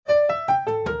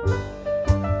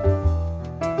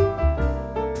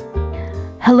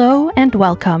Hello and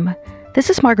welcome.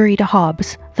 This is Margarita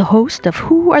Hobbs, the host of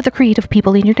Who Are the Creative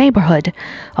People in Your Neighborhood,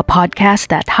 a podcast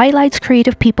that highlights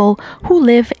creative people who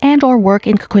live and or work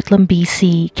in Coquitlam,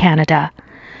 BC, Canada.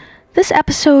 This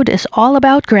episode is all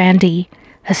about Grandy,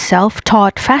 a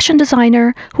self-taught fashion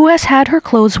designer who has had her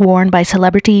clothes worn by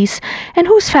celebrities and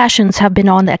whose fashions have been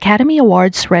on the Academy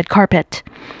Awards red carpet.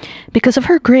 Because of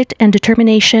her grit and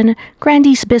determination,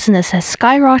 Grandy's business has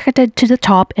skyrocketed to the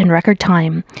top in record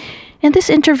time. In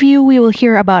this interview, we will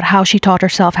hear about how she taught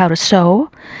herself how to sew,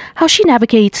 how she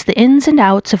navigates the ins and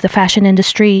outs of the fashion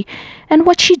industry, and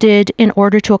what she did in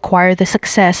order to acquire the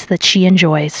success that she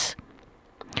enjoys.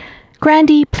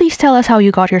 Grandy, please tell us how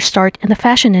you got your start in the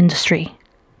fashion industry.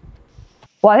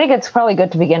 Well, I think it's probably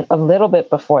good to begin a little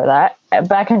bit before that.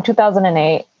 Back in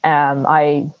 2008,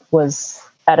 I was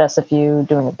at SFU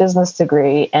doing a business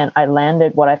degree, and I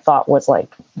landed what I thought was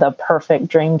like the perfect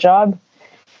dream job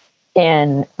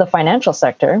in the financial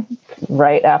sector.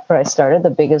 Right after I started, the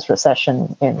biggest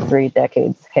recession in 3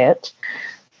 decades hit.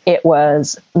 It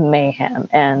was mayhem,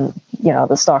 and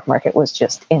the stock market was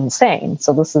just insane.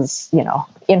 So this is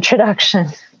introduction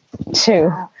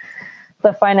to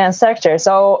the finance sector.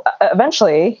 So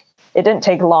eventually, it didn't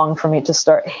take long for me to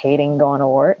start hating going to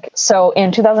work. So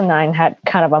in 2009, had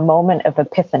kind of a moment of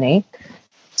epiphany.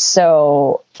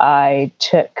 So I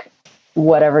took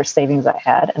whatever savings I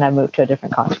had and I moved to a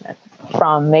different continent.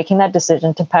 From making that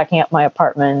decision to packing up my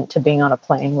apartment to being on a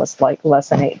plane was like less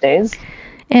than 8 days.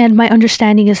 And my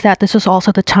understanding is that this was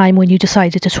also the time when you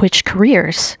decided to switch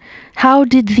careers. How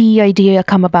did the idea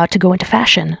come about to go into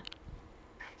fashion?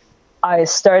 I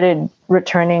started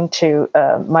returning to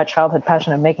my childhood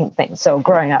passion of making things. So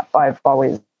growing up, I've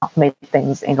always made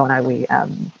things. Ingo and I, we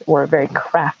were very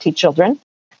crafty children.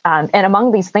 And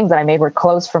among these things that I made were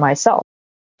clothes for myself.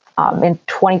 In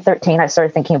 2013, I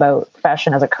started thinking about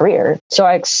fashion as a career. So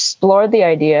I explored the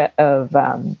idea of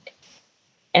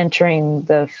entering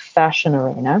the fashion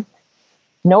arena.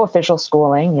 No official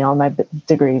schooling, my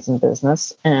degree's in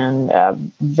business, and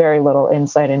very little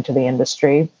insight into the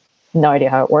industry. No idea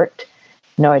how it worked.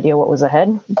 No idea what was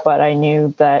ahead, but I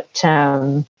knew that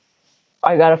I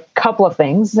got a couple of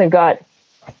things. I've got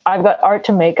art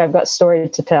to make, I've got story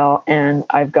to tell, and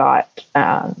I've got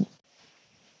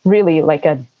really like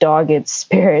a dogged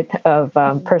spirit of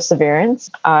perseverance.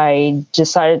 I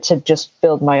decided to just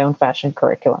build my own fashion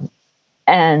curriculum.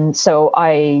 And so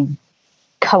I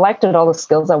collected all the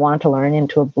skills I wanted to learn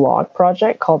into a blog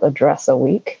project called A Dress a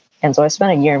Week. And so I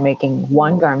spent a year making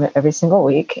one garment every single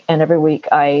week. And every week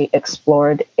I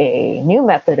explored a new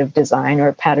method of design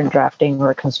or pattern drafting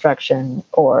or construction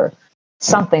or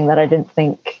something that I didn't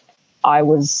think I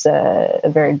was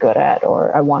very good at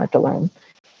or I wanted to learn.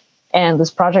 And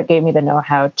this project gave me the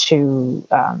know-how to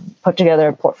put together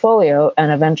a portfolio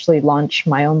and eventually launch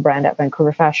my own brand at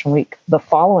Vancouver Fashion Week the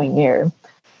following year.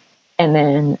 And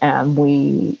then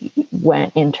we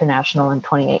went international in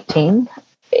 2018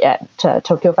 at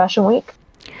Tokyo Fashion Week.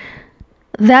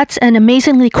 That's an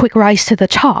amazingly quick rise to the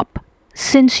top.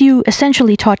 Since you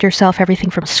essentially taught yourself everything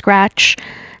from scratch,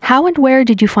 how and where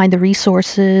did you find the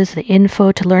resources, the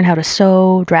info to learn how to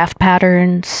sew, draft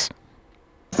patterns?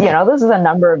 This is a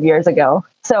number of years ago.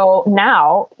 So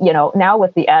now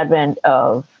with the advent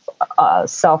of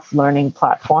self-learning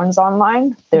platforms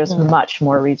online, there's much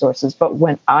more resources. But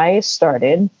when I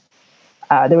started,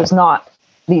 there was not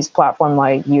these platforms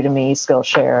like Udemy,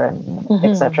 Skillshare, and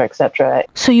et cetera, et cetera.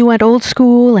 So you went old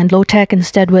school and low tech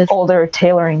instead with older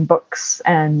tailoring books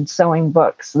and sewing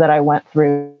books that I went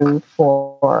through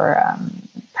for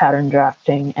pattern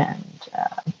drafting and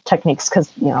techniques,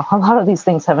 because a lot of these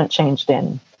things haven't changed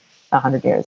in 100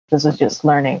 years. This is just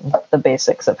learning the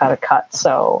basics of how to cut,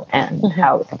 sew, and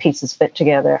how the pieces fit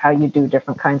together, how you do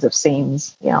different kinds of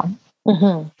seams,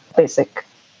 basic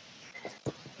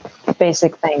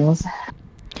things.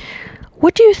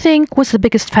 What do you think was the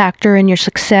biggest factor in your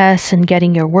success in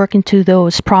getting your work into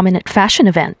those prominent fashion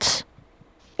events?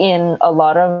 In a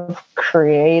lot of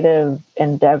creative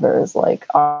endeavors like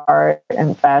art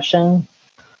and fashion,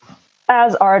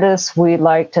 as artists, we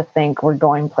like to think we're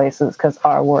going places because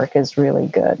our work is really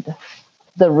good.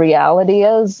 The reality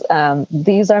is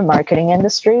these are marketing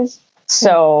industries.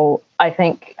 So I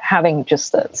think having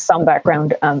just some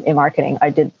background in marketing, I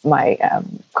did my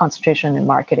concentration in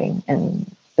marketing in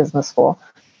business school.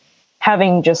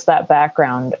 Having just that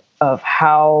background of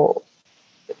how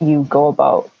you go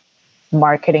about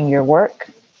marketing your work,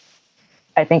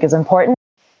 I think is important.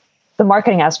 The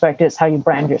marketing aspect is how you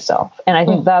brand yourself. And I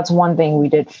think that's one thing we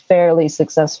did fairly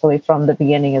successfully from the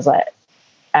beginning, is that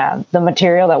the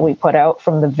material that we put out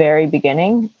from the very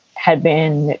beginning had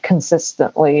been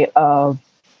consistently of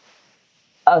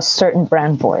a certain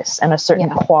brand voice and a certain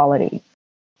quality.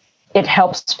 It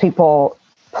helps people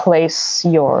place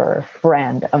your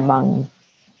brand among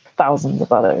thousands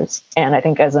of others. And I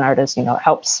think as an artist, it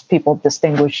helps people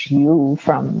distinguish you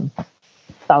from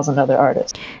 1,000 other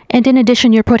artists. And in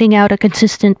addition, you're putting out a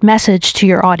consistent message to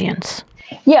your audience.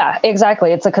 Yeah,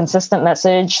 exactly. It's a consistent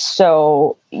message.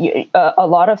 So a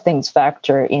lot of things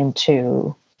factor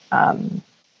into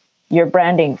your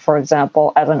branding. For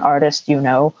example, as an artist,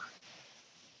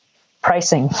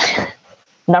 pricing.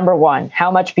 Number one,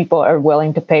 how much people are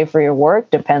willing to pay for your work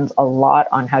depends a lot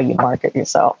on how you market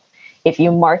yourself. If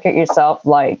you market yourself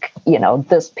like,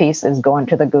 this piece is going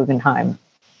to the Guggenheim,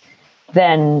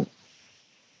 then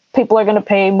people are going to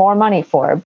pay more money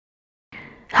for it.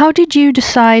 How did you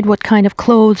decide what kind of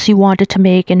clothes you wanted to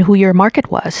make and who your market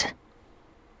was?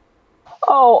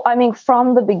 Oh,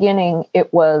 from the beginning,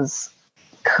 it was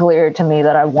clear to me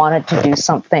that I wanted to do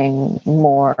something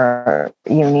more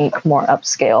unique, more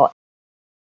upscale.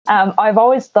 I've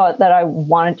always thought that I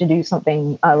wanted to do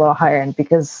something a little higher end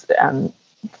because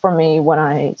for me, when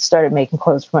I started making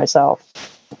clothes for myself,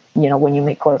 when you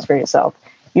make clothes for yourself,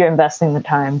 you're investing the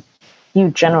time. You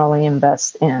generally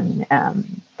invest in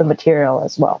the material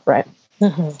as well, right?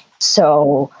 Mm-hmm.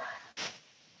 So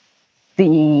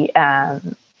the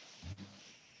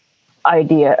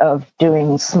idea of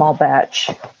doing small batch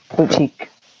boutique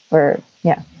or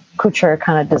couture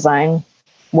kind of design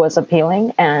was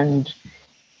appealing, and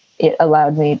it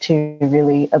allowed me to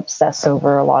really obsess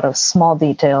over a lot of small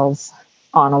details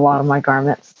on a lot of my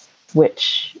garments,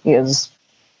 which is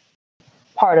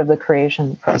part of the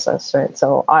creation process, right?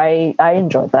 So I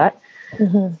enjoyed that.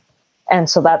 Mm-hmm. And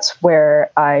so that's where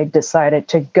I decided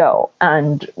to go.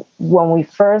 And when we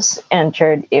first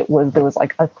entered, there was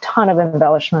like a ton of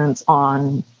embellishments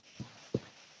on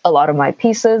a lot of my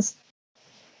pieces.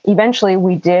 Eventually,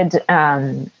 we did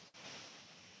come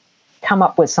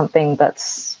up with something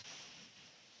that's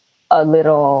a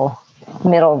little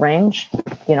middle range,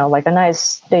 like a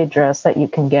nice day dress that you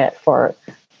can get for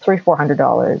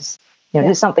 $300-$400.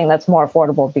 Do something that's more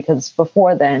affordable, because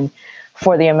before then,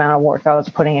 for the amount of work I was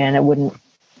putting in, it wouldn't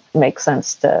make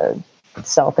sense to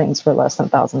sell things for less than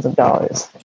thousands of dollars.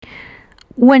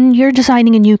 When you're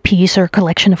designing a new piece or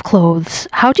collection of clothes,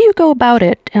 how do you go about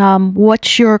it?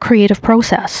 What's your creative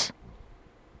process?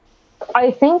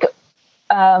 I think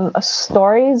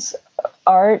stories,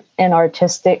 art, and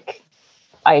artistic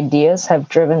ideas have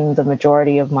driven the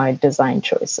majority of my design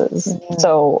choices. Mm-hmm.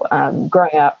 So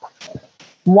growing up,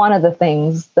 one of the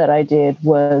things that I did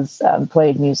was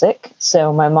played music.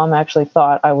 So my mom actually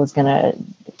thought I was going to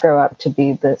grow up to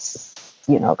be this,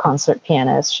 concert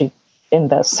pianist. She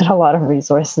invested a lot of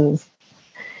resources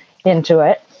into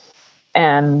it.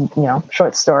 And,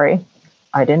 short story,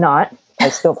 I did not. I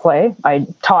still play. I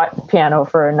taught piano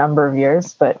for a number of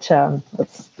years, but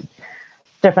that's a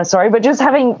different story. But just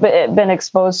having been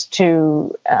exposed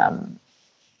to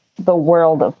the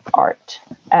world of art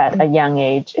at a young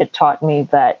age, it taught me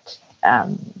that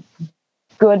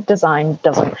good design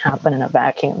doesn't happen in a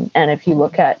vacuum. And if you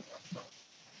look at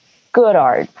good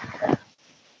art,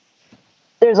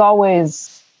 there's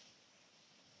always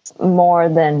more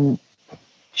than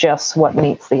just what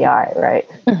meets the eye, right?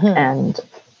 Mm-hmm. And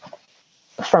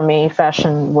for me,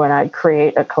 fashion, when I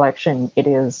create a collection, it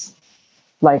is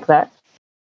like that.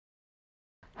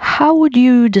 How would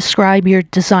you describe your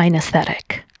design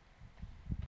aesthetic?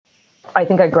 I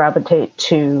think I gravitate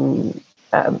to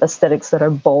aesthetics that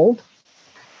are bold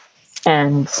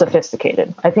and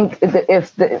sophisticated. I think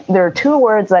if there are two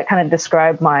words that kind of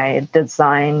describe my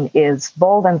design, is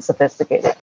bold and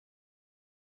sophisticated.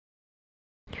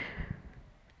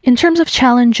 In terms of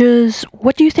challenges,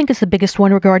 what do you think is the biggest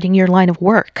one regarding your line of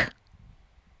work?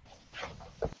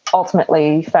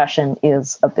 Ultimately, fashion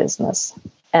is a business,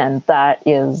 and that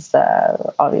is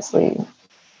obviously,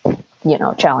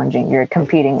 challenging. You're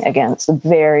competing against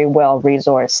very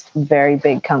well-resourced, very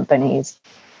big companies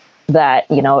that,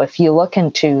 if you look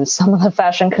into some of the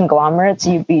fashion conglomerates,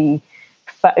 you'd be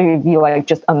like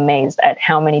just amazed at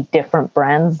how many different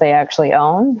brands they actually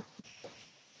own,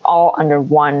 all under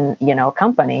one,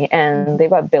 company. And they've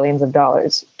got billions of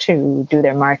dollars to do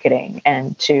their marketing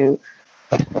and to,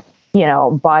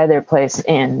 buy their place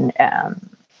in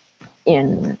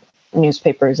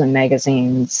newspapers and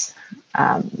magazines,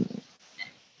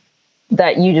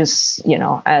 that you just,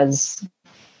 as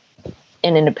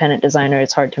an independent designer,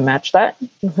 it's hard to match that.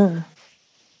 Mm-hmm.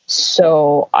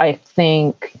 So I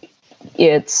think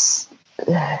it's,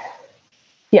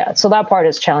 so that part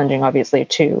is challenging, obviously,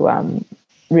 to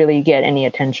really get any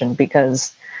attention,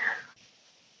 because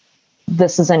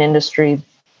this is an industry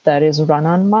that is run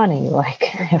on money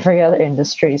like every other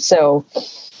industry. So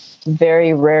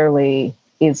very rarely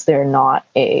is there not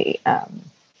a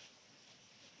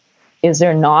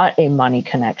money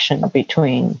connection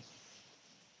between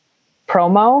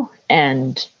promo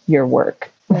and your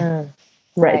work.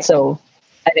 Right. So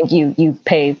I think you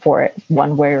pay for it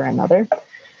one way or another.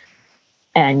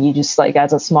 And you just, like,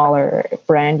 as a smaller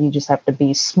brand, you just have to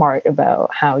be smart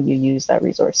about how you use that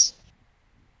resource.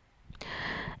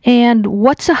 And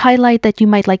what's a highlight that you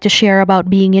might like to share about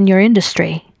being in your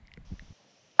industry?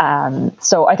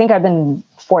 So I think I've been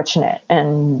fortunate,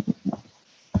 and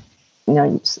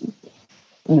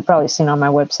you've probably seen on my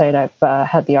website, I've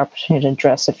had the opportunity to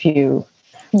dress a few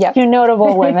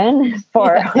notable women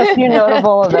for a few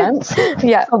notable events.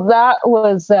 Yeah, so that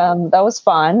was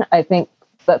fun. I think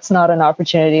that's not an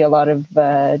opportunity a lot of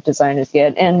designers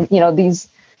get, and these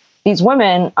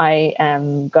women I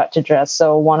got to dress.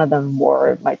 So one of them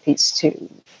wore my piece to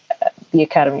the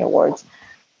Academy Awards.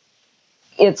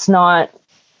 It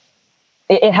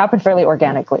happened fairly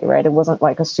organically, right? It wasn't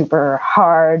like a super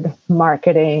hard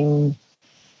marketing,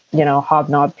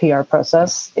 hobnob PR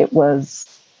process. It was,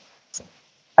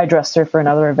 I dressed her for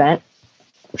another event.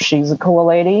 She's a cool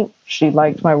lady. She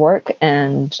liked my work,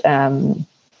 and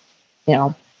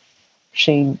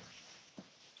she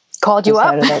called you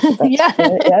up.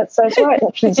 That's right.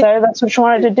 She decided that's what she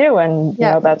wanted to do, and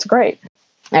that's great.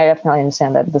 I definitely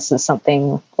understand that this is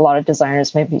something a lot of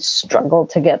designers maybe struggle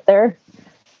to get there,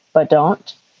 but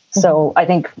don't. So I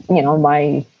think,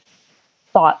 my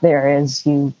thought there is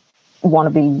you want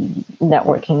to be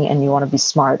networking, and you want to be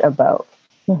smart about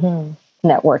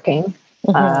networking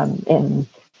in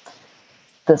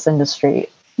this industry.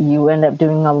 You end up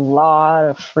doing a lot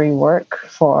of free work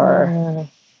for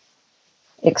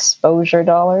exposure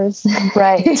dollars.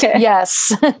 Right.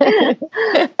 Yes.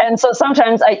 And so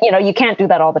sometimes you can't do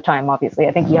that all the time, obviously.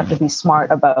 I think you have to be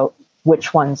smart about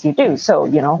which ones you do. So,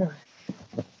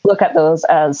 look at those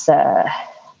as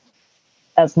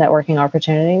networking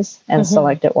opportunities and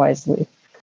select it wisely.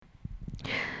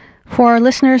 For our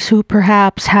listeners who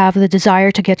perhaps have the desire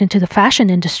to get into the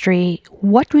fashion industry,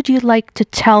 what would you like to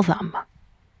tell them?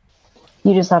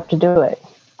 You just have to do it.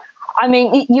 I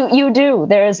mean, you do.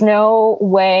 There is no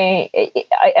way.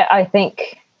 I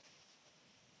think.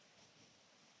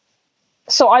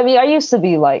 So, I mean, I used to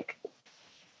be like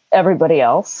everybody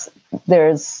else.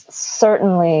 There's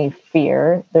certainly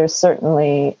fear. There's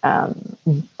certainly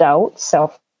doubt,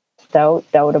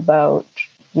 self-doubt, doubt about,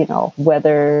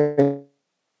 whether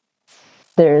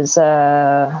there's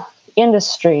a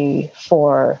industry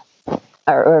for,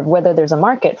 or whether there's a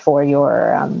market for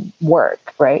your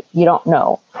work, right? You don't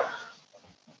know.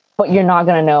 But you're not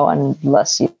going to know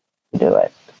unless you do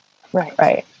it.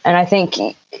 Right. And I think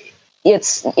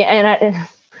there's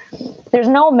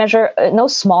no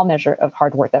small measure of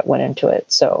hard work that went into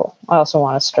it. So I also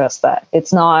want to stress that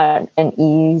it's not an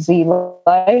easy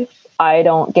life. I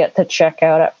don't get to check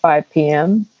out at 5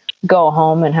 p.m., go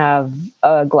home and have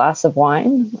a glass of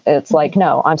wine. It's like,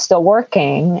 no, I'm still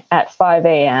working at 5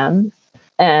 a.m.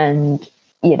 And,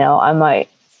 I might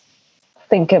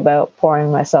think about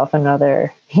pouring myself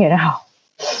another,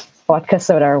 vodka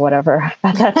soda or whatever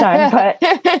at that time. But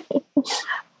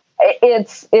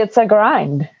it's a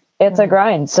grind. It's a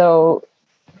grind. So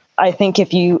I think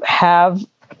if you have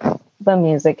the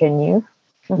music in you,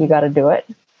 you got to do it.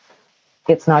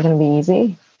 It's not going to be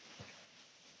easy,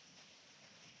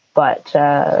 but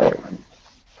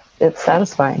it's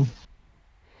satisfying.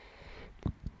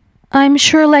 I'm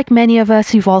sure, like many of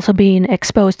us, you've also been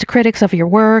exposed to critics of your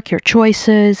work, your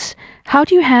choices. How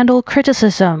do you handle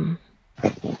criticism?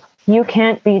 You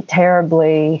can't be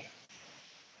terribly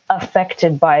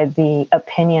affected by the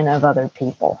opinion of other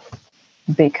people,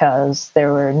 because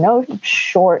there were not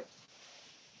short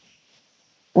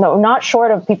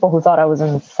of people who thought I was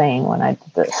insane when I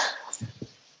did this.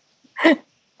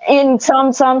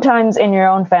 Sometimes in your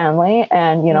own family,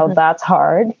 and that's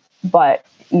hard, but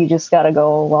you just got to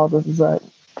go, well, this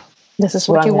is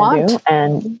what you want. Do.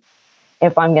 And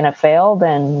if I'm going to fail,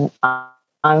 then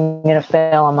I'm going to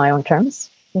fail on my own terms.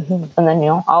 And then,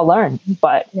 I'll learn.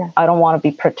 But I don't want to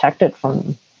be protected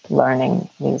from learning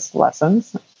these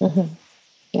lessons.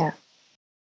 Yeah.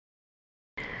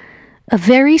 A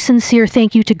very sincere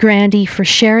thank you to Grandy for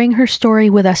sharing her story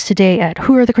with us today at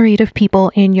Who Are the Creative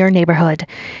People in Your Neighborhood.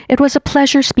 It was a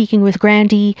pleasure speaking with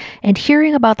Grandy and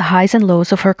hearing about the highs and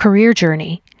lows of her career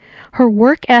journey. Her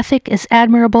work ethic is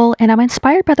admirable, and I'm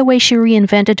inspired by the way she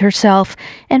reinvented herself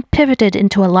and pivoted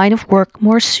into a line of work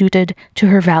more suited to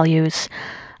her values.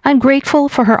 I'm grateful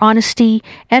for her honesty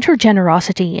and her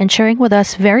generosity in sharing with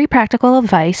us very practical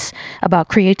advice about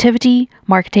creativity,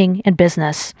 marketing, and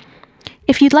business.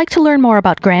 If you'd like to learn more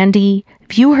about Grandy,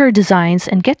 view her designs,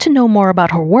 and get to know more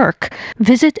about her work,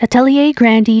 visit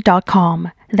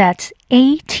ateliergrandy.com. That's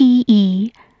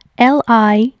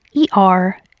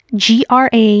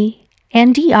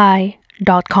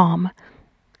ATELIERGRANDI.com.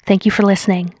 Thank you for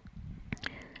listening.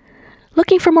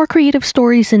 Looking for more creative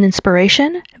stories and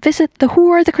inspiration? Visit the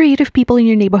Who Are the Creative People in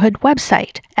Your Neighborhood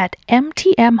website at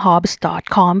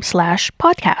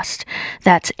mtmhobbs.com/podcast.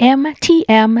 That's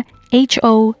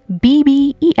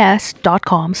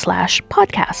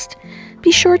mtmhobbes.com/podcast.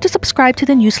 Be sure to subscribe to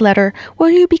the newsletter where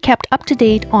you'll be kept up to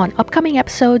date on upcoming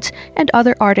episodes and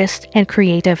other artist and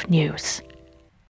creative news.